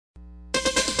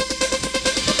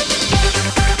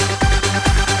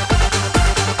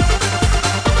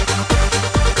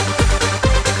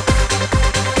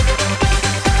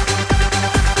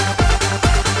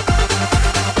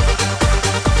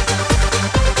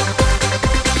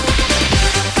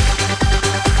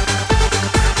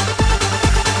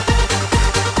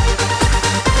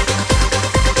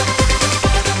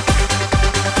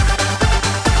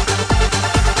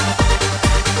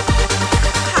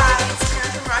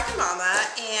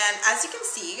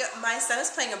my son is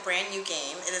playing a brand new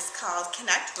game. It is called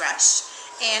Kinect Rush,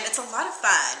 and it's a lot of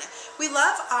fun. We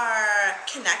love our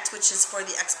Kinect, which is for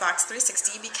the Xbox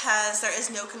 360, because there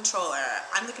is no controller.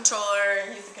 I'm the controller,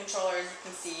 he's the controller, as you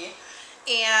can see.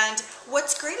 And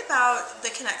what's great about the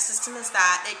Kinect system is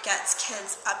that it gets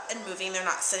kids up and moving. They're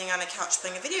not sitting on a couch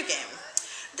playing a video game.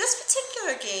 This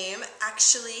particular game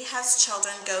actually has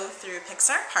children go through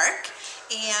Pixar Park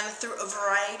and through a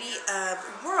variety of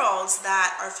worlds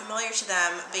that are familiar to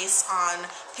them based on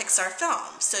Pixar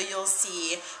films. So you'll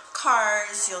see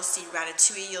Cars, you'll see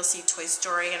Ratatouille, you'll see Toy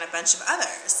Story, and a bunch of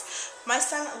others. My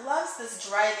son loves this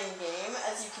driving game.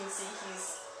 As you can see,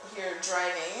 he's here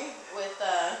driving with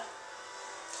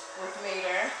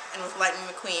Mater and with Lightning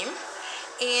McQueen.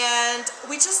 And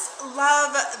we just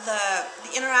love the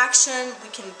interaction. We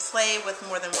can play with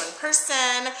more than one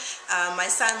person. My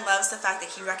son loves the fact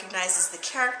that he recognizes the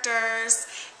characters.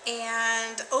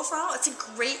 And overall, it's a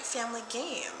great family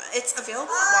game. It's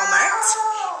available at Walmart.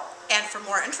 And for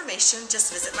more information,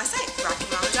 just visit my site,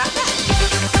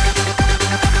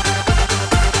 rockymama.net.